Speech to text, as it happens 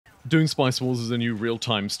Dune Spice Wars is a new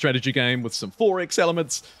real-time strategy game with some 4X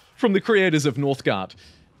elements from the creators of Northgard.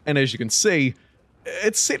 And as you can see,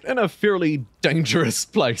 it's set in a fairly dangerous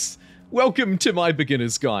place. Welcome to my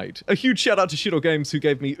beginner's guide. A huge shout out to Shadow Games who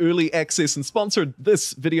gave me early access and sponsored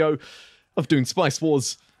this video of Dune Spice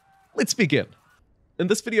Wars. Let's begin. In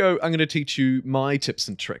this video, I'm going to teach you my tips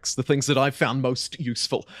and tricks, the things that I've found most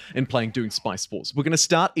useful in playing Dune Spice Wars. We're going to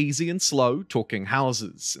start easy and slow, talking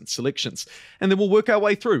houses and selections, and then we'll work our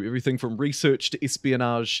way through everything from research to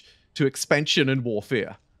espionage to expansion and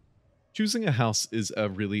warfare. Choosing a house is a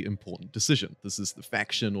really important decision. This is the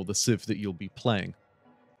faction or the civ that you'll be playing.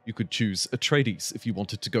 You could choose Atreides if you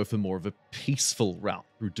wanted to go for more of a peaceful route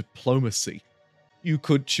through diplomacy. You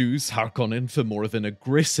could choose Harkonnen for more of an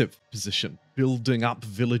aggressive position, building up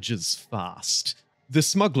villages fast. The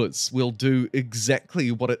smugglers will do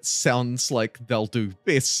exactly what it sounds like they'll do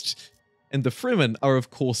best, and the Fremen are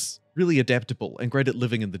of course really adaptable and great at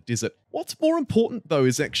living in the desert. What's more important though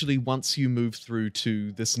is actually once you move through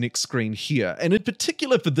to this next screen here, and in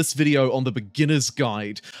particular for this video on the beginner's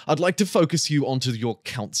guide, I'd like to focus you onto your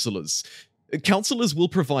Councilors. Councilors will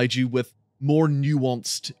provide you with more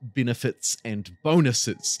nuanced benefits and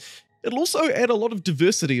bonuses. It'll also add a lot of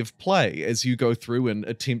diversity of play as you go through and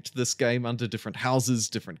attempt this game under different houses,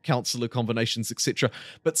 different councillor combinations, etc.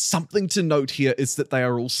 But something to note here is that they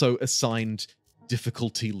are also assigned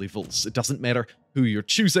difficulty levels. It doesn't matter who you're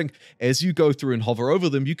choosing. As you go through and hover over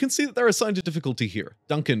them, you can see that they're assigned a difficulty here.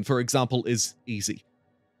 Duncan, for example, is easy.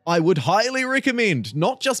 I would highly recommend,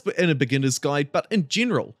 not just in a beginner's guide, but in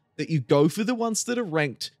general, that you go for the ones that are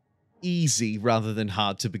ranked easy rather than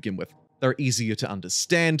hard to begin with. They're easier to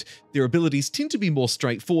understand, their abilities tend to be more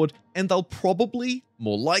straightforward, and they'll probably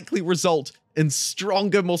more likely result in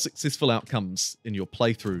stronger, more successful outcomes in your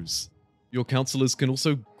playthroughs. Your councillors can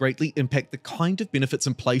also greatly impact the kind of benefits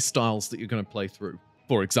and play styles that you're going to play through.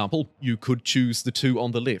 For example, you could choose the two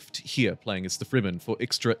on the left, here playing as the Fremen, for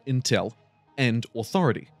extra intel and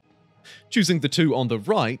authority. Choosing the two on the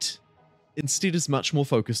right instead is much more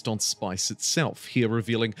focused on spice itself, here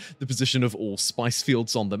revealing the position of all spice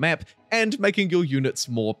fields on the map and making your units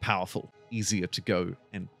more powerful, easier to go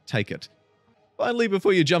and take it. Finally,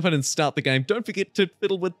 before you jump in and start the game, don't forget to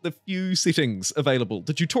fiddle with the few settings available.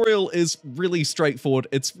 The tutorial is really straightforward.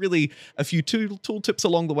 It's really a few tool tips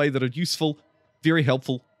along the way that are useful, very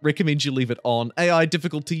helpful. Recommend you leave it on. AI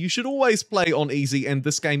difficulty, you should always play on easy, and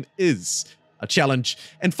this game is a challenge.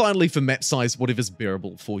 And finally, for map size, whatever's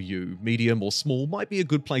bearable for you. Medium or small might be a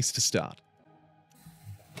good place to start.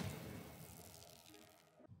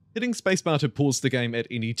 Hitting spacebar to pause the game at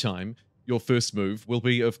any time. Your first move will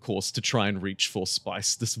be, of course, to try and reach for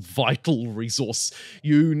spice, this vital resource.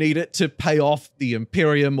 You need it to pay off the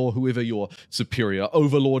Imperium or whoever your superior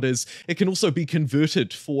overlord is. It can also be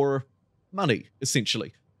converted for money,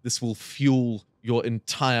 essentially. This will fuel your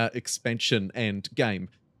entire expansion and game.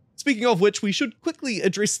 Speaking of which, we should quickly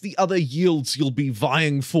address the other yields you'll be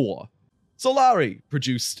vying for. Solari,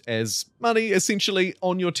 produced as money, essentially,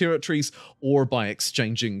 on your territories or by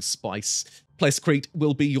exchanging spice. Plascrete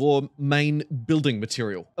will be your main building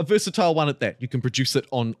material, a versatile one at that. You can produce it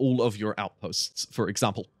on all of your outposts, for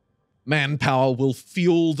example. Manpower will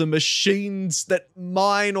fuel the machines that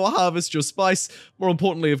mine or harvest your spice. More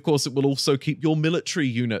importantly, of course, it will also keep your military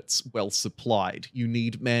units well supplied. You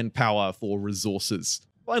need manpower for resources.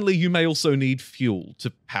 Finally, you may also need fuel to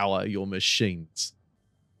power your machines.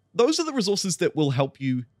 Those are the resources that will help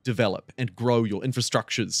you develop and grow your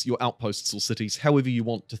infrastructures, your outposts or cities, however you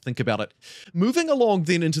want to think about it. Moving along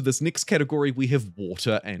then into this next category, we have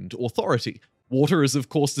water and authority. Water is of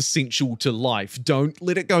course essential to life. Don't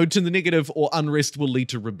let it go to the negative, or unrest will lead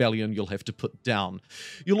to rebellion you'll have to put down.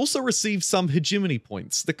 You'll also receive some hegemony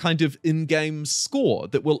points, the kind of in-game score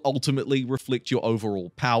that will ultimately reflect your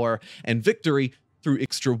overall power and victory through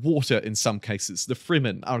extra water in some cases. The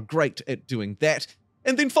Fremen are great at doing that.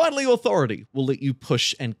 And then finally, authority will let you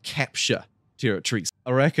push and capture territories.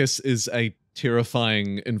 Arrakis is a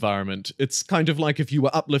terrifying environment. It's kind of like if you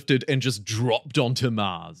were uplifted and just dropped onto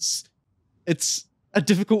Mars. It's a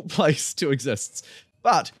difficult place to exist,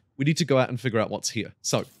 but we need to go out and figure out what's here.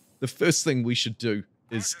 So the first thing we should do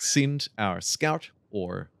is send our scout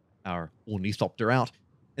or our Ornithopter out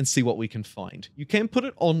and see what we can find. You can put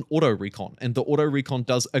it on auto recon, and the auto recon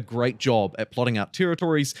does a great job at plotting out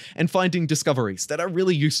territories and finding discoveries that are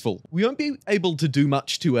really useful. We won't be able to do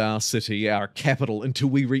much to our city, our capital, until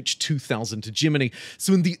we reach 2000 hegemony,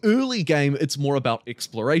 so in the early game it's more about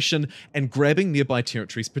exploration and grabbing nearby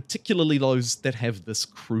territories, particularly those that have this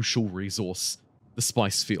crucial resource, the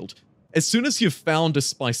spice field. As soon as you've found a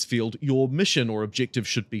spice field, your mission or objective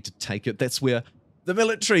should be to take it. That's where the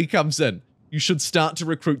military comes in. you should start to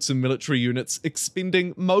recruit some military units,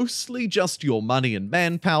 expending mostly just your money and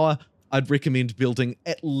manpower. I'd recommend building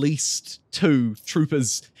at least 2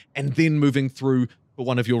 troopers and then moving through for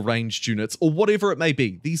one of your ranged units, or whatever it may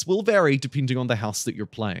be. These will vary depending on the house that you're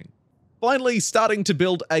playing. Finally, starting to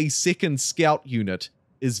build a second scout unit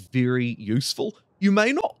is very useful. You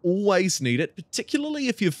may not always need it, particularly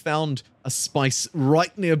if you've found a spice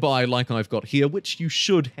right nearby like I've got here, which you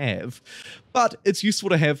should have, but it's useful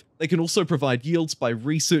to have. They can also provide yields by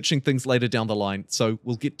researching things later down the line, so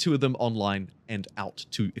we'll get 2 of them online and out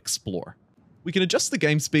to explore. We can adjust the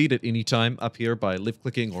game speed at any time up here by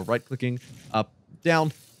left-clicking or right-clicking, up,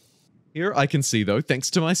 down. Here I can see, though,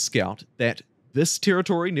 thanks to my scout, that this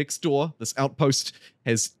territory next door, this outpost,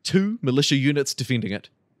 has 2 militia units defending it.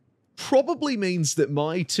 Probably means that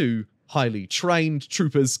my 2 highly trained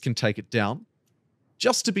troopers can take it down.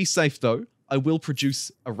 Just to be safe, though, I will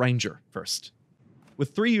produce a ranger first.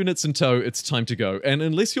 With 3 units in tow, it's time to go, and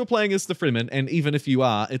unless you're playing as the Fremen, and even if you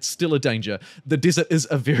are, it's still a danger. The desert is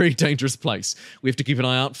a very dangerous place. We have to keep an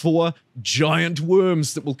eye out for giant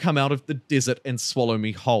worms that will come out of the desert and swallow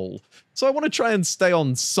me whole. So I want to try and stay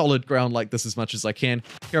on solid ground like this as much as I can.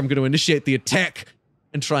 Here I'm going to initiate the attack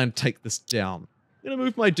and try and take this down. I'm going to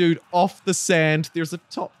move my dude off the sand. There's a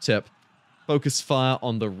top tip. Focus fire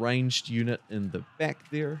on the ranged unit in the back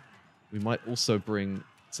there. We might also bring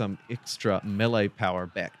some extra melee power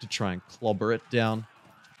back to try and clobber it down.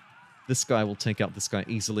 This guy will take out this guy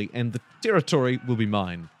easily, and the territory will be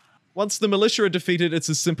mine. Once the militia are defeated, it's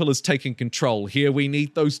as simple as taking control. Here we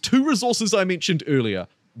need those 2 resources I mentioned earlier,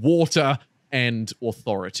 water and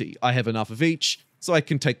authority. I have enough of each, so I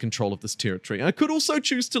can take control of this territory. I could also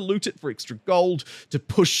choose to loot it for extra gold, to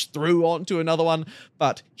push through onto another one,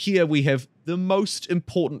 but here we have the most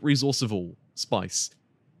important resource of all, spice.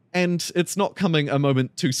 And it's not coming a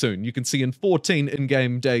moment too soon. You can see in 14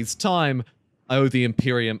 in-game days' time, I owe the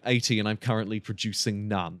Imperium 80 and I'm currently producing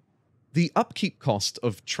none. The upkeep cost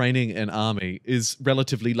of training an army is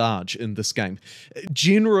relatively large in this game.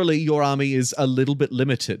 Generally, your army is a little bit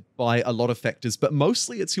limited by a lot of factors, but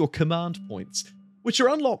mostly it's your command points, which are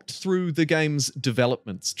unlocked through the game's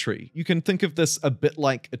developments tree. You can think of this a bit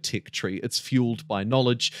like a tech tree. It's fueled by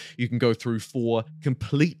knowledge. You can go through 4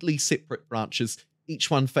 completely separate branches,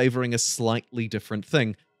 each one favoring a slightly different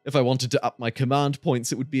thing. If I wanted to up my command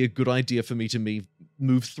points, it would be a good idea for me to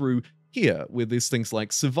move through here, where there's things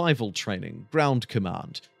like survival training, ground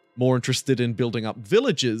command. More interested in building up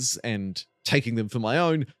villages and taking them for my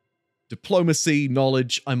own. Diplomacy,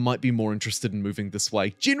 knowledge, I might be more interested in moving this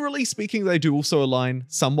way. Generally speaking, they do also align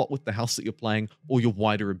somewhat with the house that you're playing or your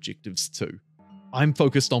wider objectives too. I'm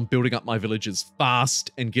focused on building up my villages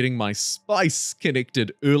fast and getting my spice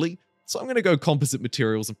connected early. So I'm going to go composite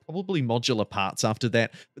materials and probably modular parts after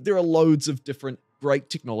that, but there are loads of different great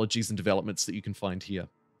technologies and developments that you can find here.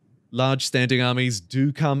 Large standing armies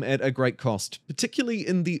do come at a great cost, particularly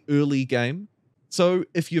in the early game. So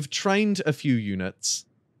if you've trained a few units,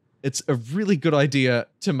 it's a really good idea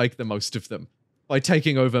to make the most of them by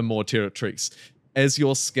taking over more territories. As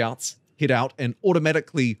your scouts head out and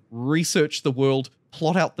automatically research the world,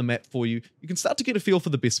 plot out the map for you, you can start to get a feel for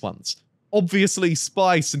the best ones. Obviously,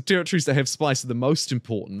 spice and territories that have spice are the most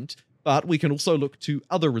important, but we can also look to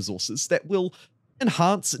other resources that will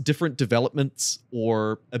enhance different developments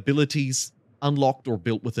or abilities unlocked or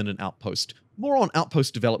built within an outpost. More on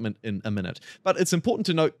outpost development in a minute, but it's important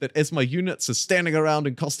to note that as my units are standing around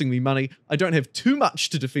and costing me money, I don't have too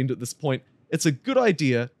much to defend at this point. It's a good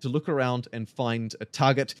idea to look around and find a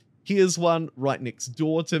target. Here's one right next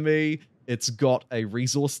door to me. It's got a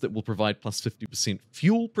resource that will provide plus 50%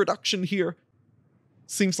 fuel production here.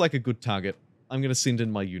 Seems like a good target. I'm going to send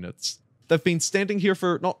in my units. They've been standing here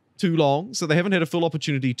for not too long, so they haven't had a full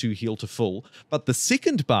opportunity to heal to full. But the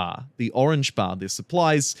second bar, the orange bar, their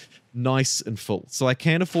supplies, nice and full. So I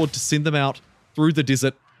can afford to send them out through the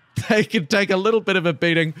desert. They can take a little bit of a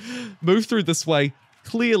beating, move through this way,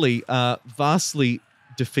 clearly vastly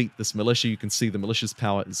defeat this militia. You can see the militia's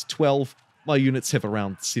power is 12. My units have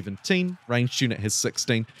around 17. Ranged unit has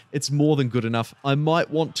 16. It's more than good enough. I might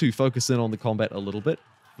want to focus in on the combat a little bit.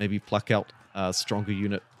 Maybe pluck out a stronger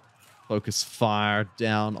unit. Focus fire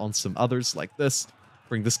down on some others like this.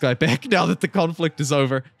 Bring this guy back now that the conflict is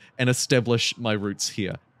over. And establish my roots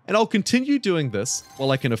here. And I'll continue doing this while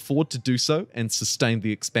I can afford to do so and sustain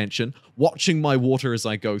the expansion. Watching my water as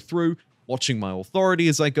I go through. Watching my authority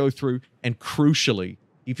as I go through. And crucially,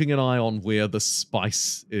 keeping an eye on where the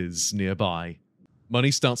spice is nearby.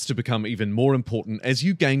 Money starts to become even more important as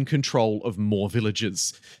you gain control of more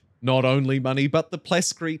villages. Not only money, but the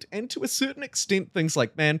plascrete, and to a certain extent things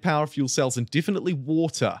like manpower, fuel cells, and definitely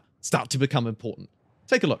water start to become important.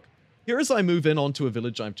 Take a look. Here, as I move in onto a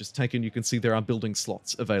village I've just taken, you can see there are building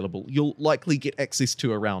slots available. You'll likely get access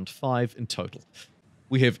to around 5 in total.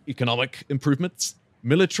 We have economic improvements,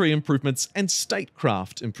 military improvements, and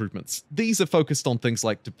statecraft improvements. These are focused on things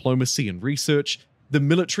like diplomacy and research. The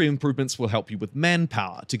military improvements will help you with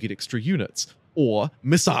manpower to get extra units, or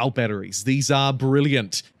missile batteries. These are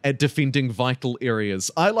brilliant at defending vital areas.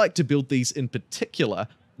 I like to build these in particular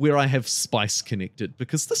where I have spice connected,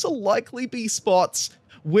 because this will likely be spots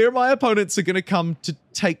where my opponents are going to come to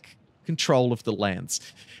take control of the lands.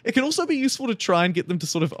 It can also be useful to try and get them to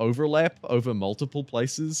sort of overlap over multiple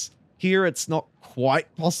places. Here, it's not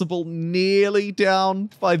quite possible, nearly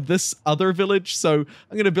down by this other village, so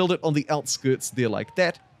I'm going to build it on the outskirts there like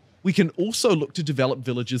that. We can also look to develop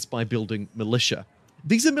villages by building militia.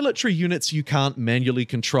 These are military units you can't manually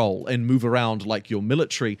control and move around like your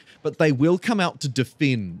military, but they will come out to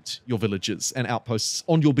defend your villages and outposts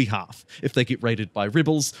on your behalf if they get raided by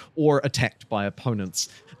rebels or attacked by opponents.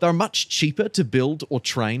 They're much cheaper to build or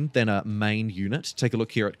train than a main unit. Take a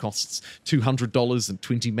look here, it costs $200 and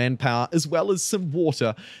 20 manpower, as well as some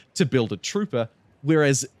water to build a trooper,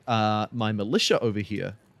 whereas my militia over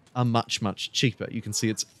here are much, much cheaper. You can see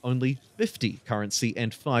it's only 50 currency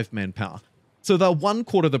and 5 manpower. So they're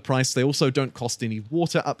 1/4 the price. They also don't cost any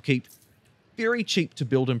water upkeep. Very cheap to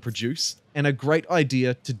build and produce, and a great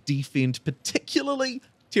idea to defend particularly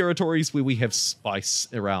territories where we have spice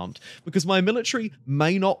around, because my military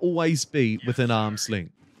may not always be within arm's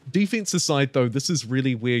length. Defense aside though, this is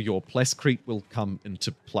really where your plascrete will come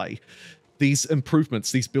into play. These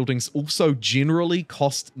improvements, these buildings also generally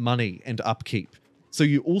cost money and upkeep. So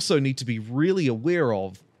you also need to be really aware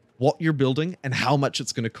of what you're building and how much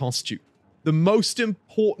it's going to cost you. The most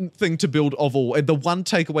important thing to build of all, and the one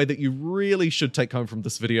takeaway that you really should take home from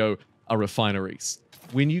this video, are refineries.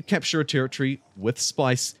 When you capture a territory with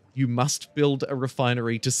spice, you must build a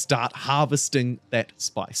refinery to start harvesting that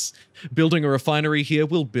spice. Building a refinery here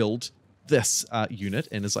will build this unit,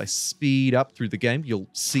 and as I speed up through the game, you'll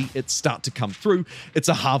see it start to come through. It's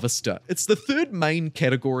a harvester. It's the third main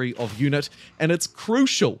category of unit, and it's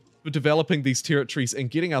crucial for developing these territories and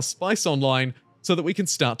getting our spice online so that we can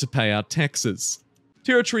start to pay our taxes.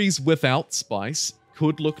 Territories without spice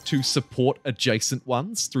could look to support adjacent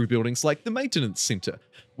ones through buildings like the Maintenance Center,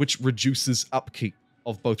 which reduces upkeep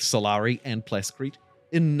of both Solari and Plascrete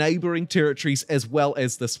in neighboring territories, as well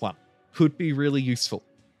as this one. Could be really useful.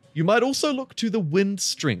 You might also look to the wind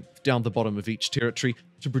strength down the bottom of each territory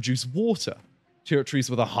to produce water. Territories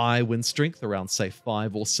with a high wind strength, around say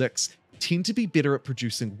 5 or 6, tend to be better at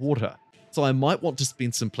producing water. So I might want to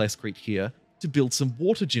spend some Plascrete here to build some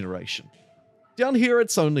water generation. Down here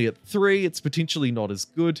it's only at 3, it's potentially not as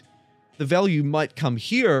good. The value might come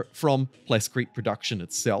here from Plascrete production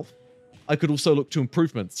itself. I could also look to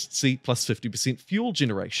improvements, see plus 50% fuel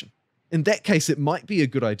generation. In that case, it might be a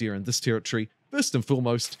good idea in this territory, first and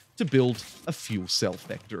foremost, to build a fuel cell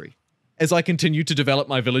factory. As I continue to develop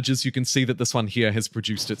my villages, you can see that this one here has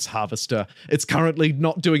produced its harvester. It's currently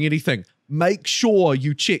not doing anything. Make sure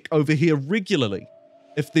you check over here regularly.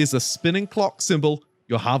 If there's a spinning clock symbol,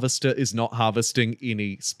 your harvester is not harvesting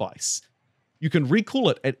any spice. You can recall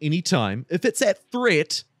it at any time if it's at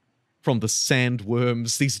threat from the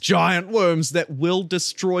sandworms, these giant worms that will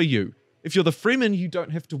destroy you. If you're the Fremen, you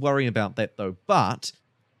don't have to worry about that though, but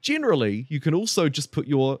generally, you can also just put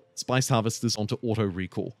your spice harvesters onto auto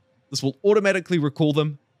recall. This will automatically recall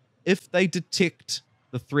them if they detect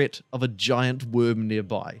the threat of a giant worm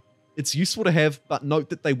nearby. It's useful to have, but note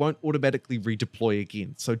that they won't automatically redeploy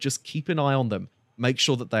again, so just keep an eye on them. Make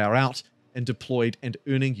sure that they are out and deployed and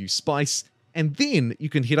earning you spice, and then you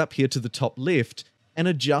can head up here to the top left and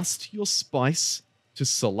adjust your spice to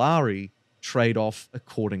Solari trade-off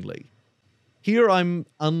accordingly. Here I'm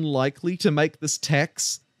unlikely to make this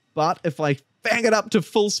tax, but if I bang it up to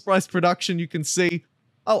full spice production, you can see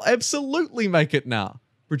I'll absolutely make it now.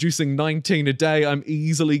 Producing 19 a day, I'm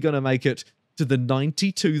easily going to make it to the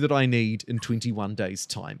 92 that I need in 21 days'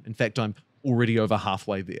 time. In fact, I'm already over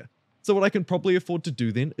halfway there. So what I can probably afford to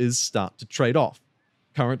do then is start to trade off.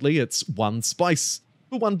 Currently, it's 1 spice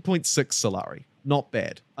for 1.6 Solari. Not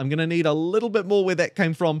bad. I'm going to need a little bit more where that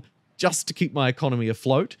came from just to keep my economy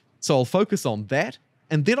afloat. So I'll focus on that,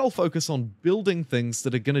 and then I'll focus on building things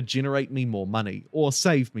that are going to generate me more money or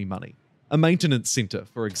save me money. A maintenance center,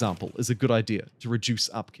 for example, is a good idea to reduce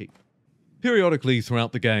upkeep. Periodically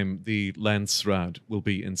throughout the game, the Landsaard will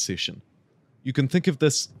be in session. You can think of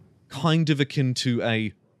this kind of akin to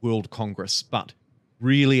a World Congress, but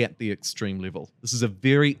really at the extreme level. This is a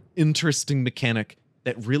very interesting mechanic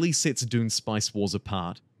that really sets Dune Spice Wars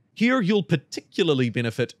apart. Here you'll particularly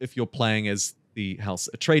benefit if you're playing as the House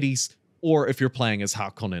Atreides, or if you're playing as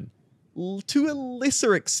Harkonnen. to a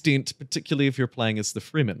lesser extent, particularly if you're playing as the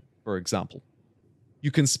Fremen, for example.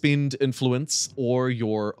 You can spend influence or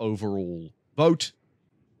your overall vote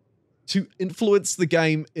to influence the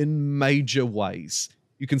game in major ways.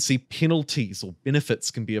 You can see penalties or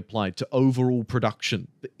benefits can be applied to overall production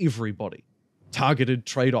for everybody. Targeted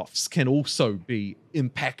trade-offs can also be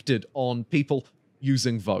impacted on people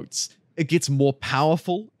using votes. It gets more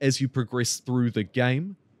powerful as you progress through the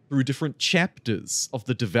game, through different chapters of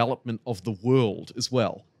the development of the world as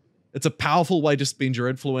well. It's a powerful way to spend your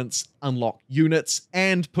influence, unlock units,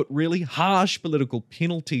 and put really harsh political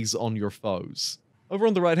penalties on your foes. Over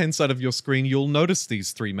on the right-hand side of your screen, you'll notice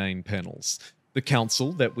these three main panels. The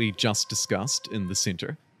Council that we just discussed in the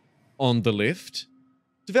center. On the left,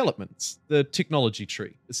 developments, the technology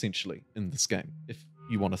tree, essentially, in this game, if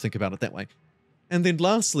you want to think about it that way. And then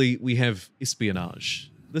lastly, we have espionage.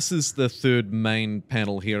 This is the third main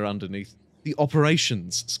panel here underneath the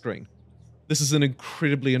operations screen. This is an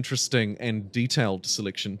incredibly interesting and detailed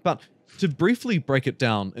selection, but to briefly break it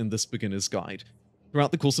down in this beginner's guide,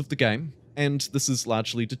 throughout the course of the game, and this is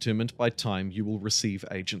largely determined by time, you will receive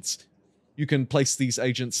agents. You can place these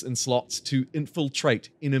agents in slots to infiltrate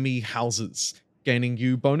enemy houses, gaining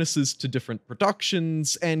you bonuses to different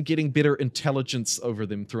productions and getting better intelligence over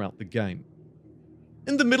them throughout the game.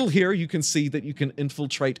 In the middle here, you can see that you can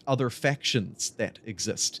infiltrate other factions that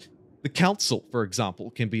exist. The Council, for example,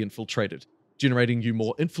 can be infiltrated, generating you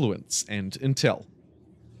more influence and intel.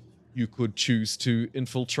 You could choose to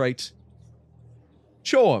infiltrate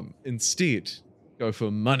Choam instead, go for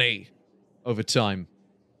money over time.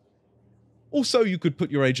 Also, you could put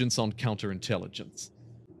your agents on counterintelligence.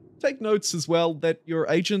 Take notes as well that your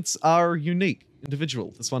agents are unique,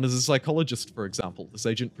 individual. This one is a psychologist, for example. This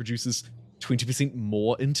agent produces 20%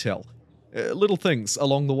 more intel. Little things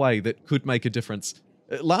along the way that could make a difference.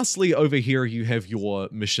 Lastly, over here you have your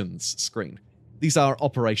missions screen. These are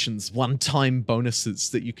operations, one-time bonuses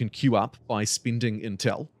that you can queue up by spending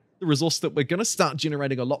intel. The resource that we're going to start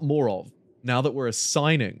generating a lot more of now that we're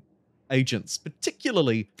assigning agents,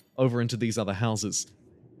 particularly over into these other houses.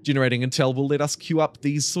 Generating intel will let us queue up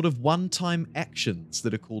these sort of one-time actions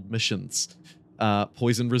that are called missions.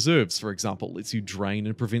 Poison reserves, for example, lets you drain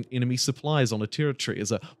and prevent enemy supplies on a territory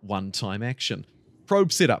as a one-time action.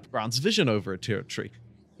 Probe setup grants vision over a territory.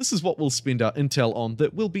 This is what we'll spend our intel on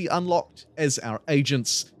that will be unlocked as our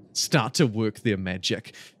agents start to work their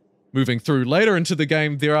magic. Moving through later into the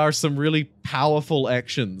game, there are some really powerful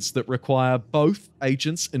actions that require both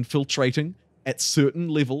agents infiltrating at certain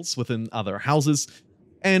levels within other houses,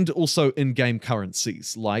 and also in-game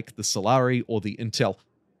currencies like the Solari or the Intel.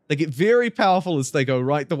 They get very powerful as they go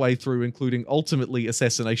right the way through, including ultimately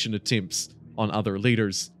assassination attempts on other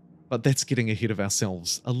leaders. But that's getting ahead of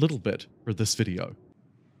ourselves a little bit for this video.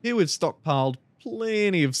 Here we've stockpiled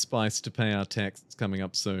plenty of spice to pay our taxes coming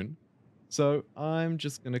up soon. So I'm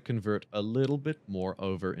just going to convert a little bit more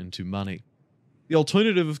over into money. The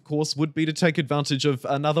alternative, of course, would be to take advantage of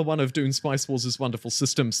another one of Dune Spice Wars' wonderful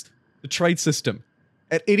systems, the trade system.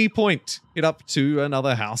 At any point, head up to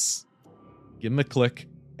another house, give them a click,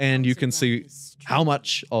 and you can see how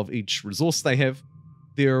much of each resource they have,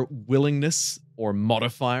 their willingness or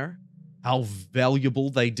modifier, how valuable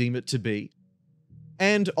they deem it to be,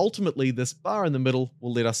 and ultimately this bar in the middle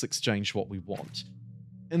will let us exchange what we want.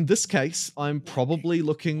 In this case, I'm probably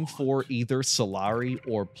looking for either Solari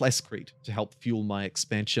or Plascrete to help fuel my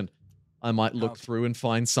expansion. I might look through and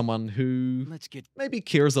find someone who maybe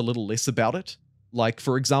cares a little less about it. Like,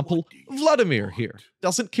 for example, Vladimir here.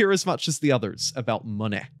 Doesn't care as much as the others about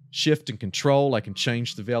money. Shift and control, I can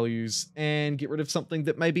change the values and get rid of something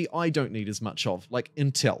that maybe I don't need as much of, like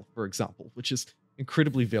Intel, for example, which is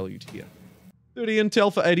incredibly valued here. 30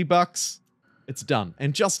 Intel for 80 bucks. It's done,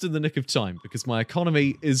 and just in the nick of time, because my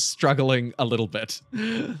economy is struggling a little bit.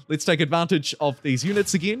 Let's take advantage of these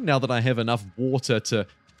units again, now that I have enough water to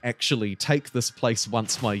actually take this place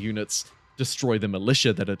once my units destroy the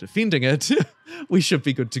militia that are defending it. We should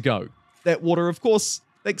be good to go. That water, of course,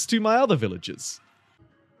 thanks to my other villagers.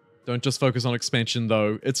 Don't just focus on expansion,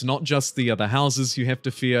 though. It's not just the other houses you have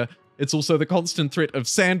to fear. It's also the constant threat of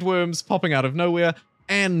sandworms popping out of nowhere,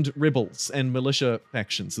 and rebels and militia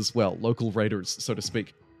factions as well, local raiders, so to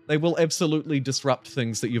speak. They will absolutely disrupt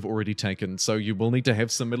things that you've already taken, so you will need to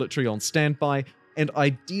have some military on standby, and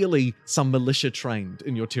ideally some militia trained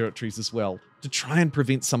in your territories as well, to try and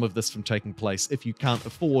prevent some of this from taking place if you can't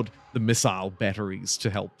afford the missile batteries to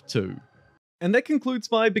help too. And that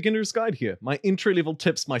concludes my beginner's guide here, my entry-level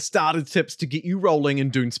tips, my starter tips to get you rolling in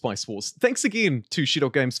Dune Spice Wars. Thanks again to Shadow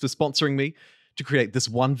Games for sponsoring me to create this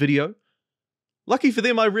one video. Lucky for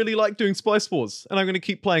them, I really like doing Spice Wars, and I'm going to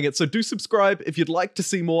keep playing it, so do subscribe if you'd like to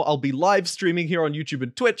see more. I'll be live streaming here on YouTube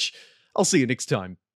and Twitch. I'll see you next time.